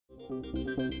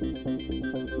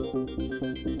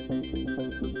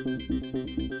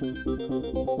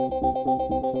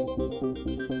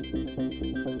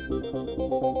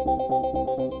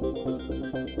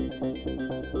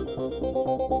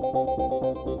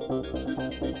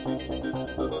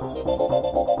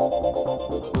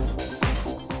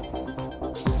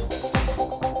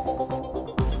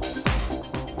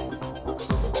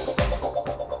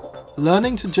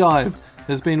Learning to jibe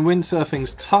has been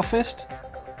windsurfing's toughest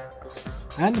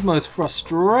and most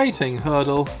frustrating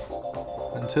hurdle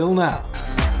until now.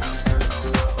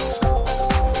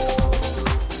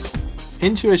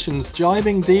 Intuition's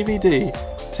Jibing DVD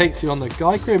takes you on the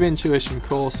Gycrib Intuition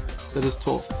course that has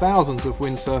taught thousands of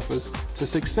windsurfers to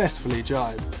successfully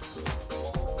jibe.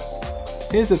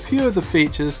 Here's a few of the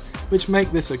features which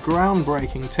make this a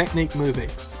groundbreaking technique movie,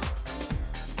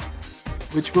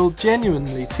 which will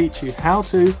genuinely teach you how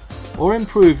to or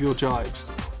improve your jibes,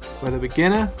 whether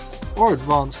beginner or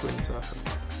advanced windsurfer.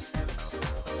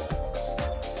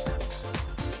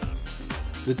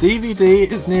 The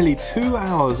DVD is nearly 2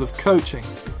 hours of coaching,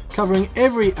 covering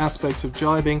every aspect of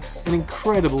jibing in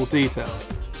incredible detail,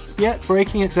 yet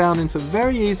breaking it down into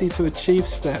very easy to achieve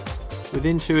steps with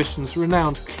Intuition's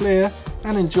renowned clear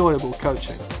and enjoyable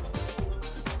coaching.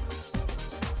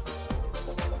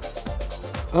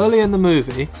 Early in the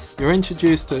movie, you're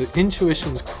introduced to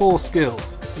Intuition's core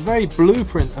skills, the very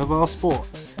blueprint of our sport,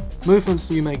 movements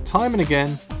you make time and again,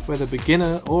 whether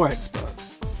beginner or expert.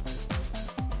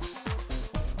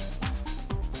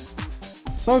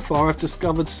 So far I've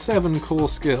discovered 7 core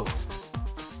skills.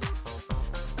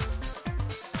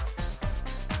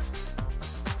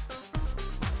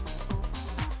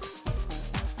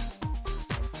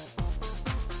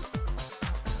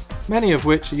 Many of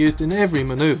which are used in every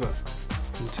manoeuvre,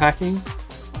 from tacking,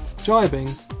 jibing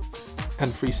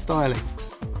and freestyling.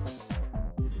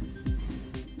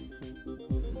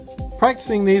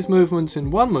 Practicing these movements in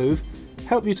one move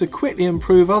help you to quickly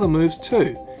improve other moves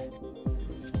too,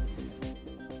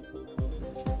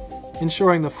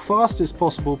 ensuring the fastest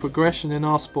possible progression in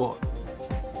our sport.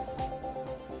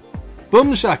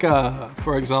 Boom shaka,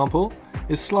 for example,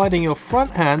 is sliding your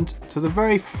front hand to the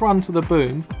very front of the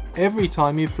boom every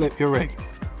time you flip your rig.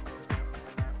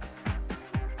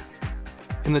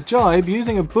 In the jibe,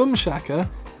 using a boom shaka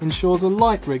ensures a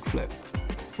light rig flip,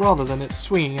 rather than it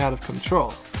swinging out of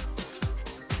control.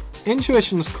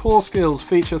 Intuition's core skills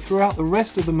feature throughout the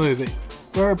rest of the movie,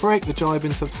 where I break the jibe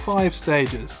into 5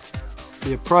 stages: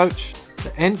 the approach,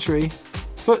 the entry,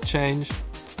 foot change,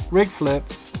 rig flip,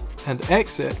 and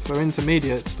exit for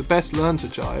intermediates to best learn to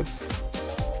jibe,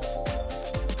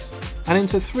 and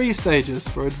into 3 stages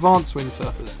for advanced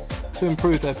windsurfers to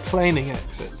improve their planing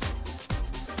exits.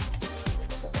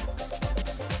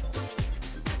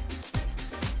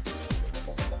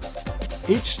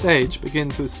 Each stage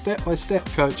begins with step-by-step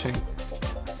coaching,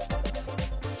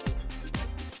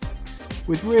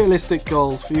 with realistic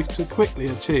goals for you to quickly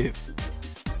achieve.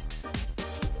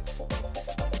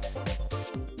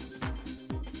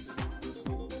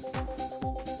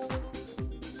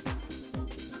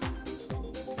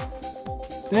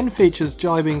 Then features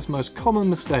jibing's most common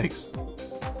mistakes,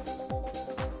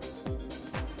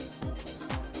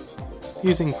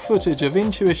 using footage of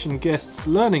Intuition guests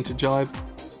learning to jibe,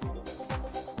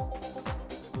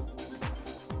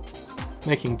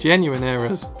 making genuine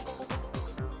errors,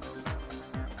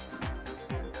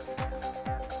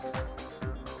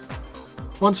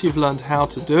 once you've learned how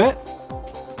to do it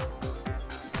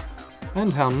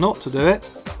and how not to do it,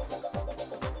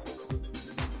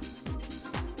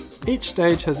 each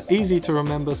stage has easy to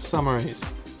remember summaries.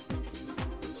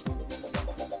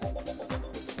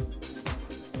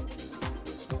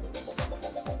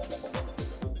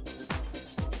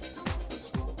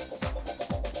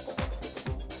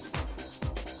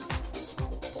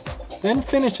 Then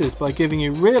finishes by giving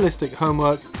you realistic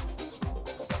homework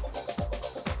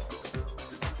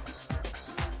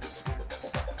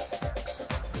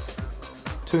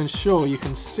to ensure you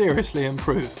can seriously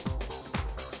improve.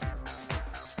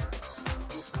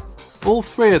 All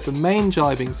 3 of the main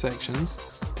jibing sections,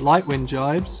 light wind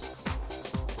jibes,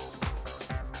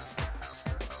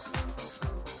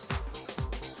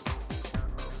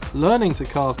 learning to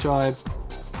carve jibe,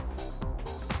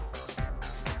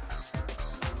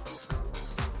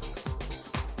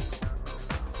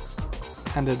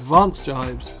 and advanced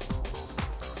jibes,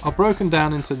 are broken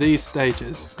down into these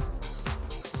stages,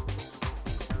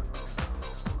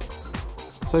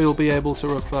 so you'll be able to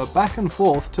refer back and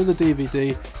forth to the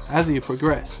DVD as you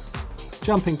progress,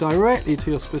 jumping directly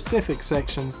to your specific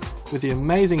section with the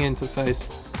amazing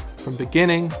interface from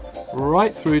beginning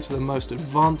right through to the most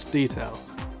advanced detail.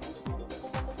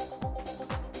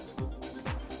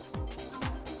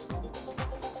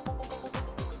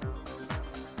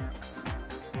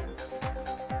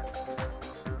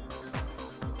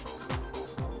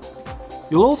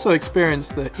 You'll also experience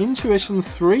the Intuition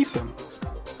Threesome,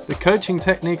 the coaching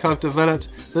technique I've developed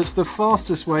that's the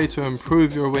fastest way to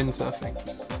improve your windsurfing.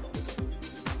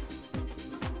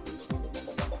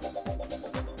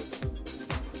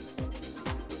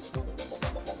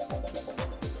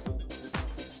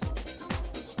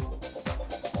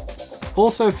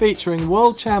 Also featuring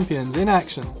world champions in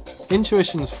action,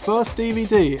 Intuition's first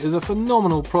DVD is a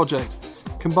phenomenal project,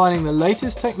 combining the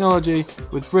latest technology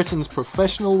with Britain's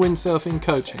professional windsurfing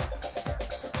coaching.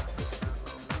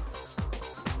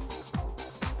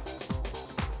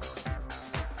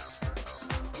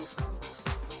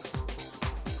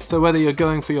 So whether you're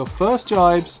going for your first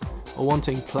jibes or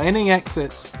wanting planing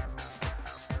exits,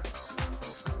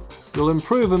 you'll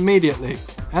improve immediately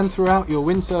and throughout your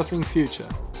windsurfing future.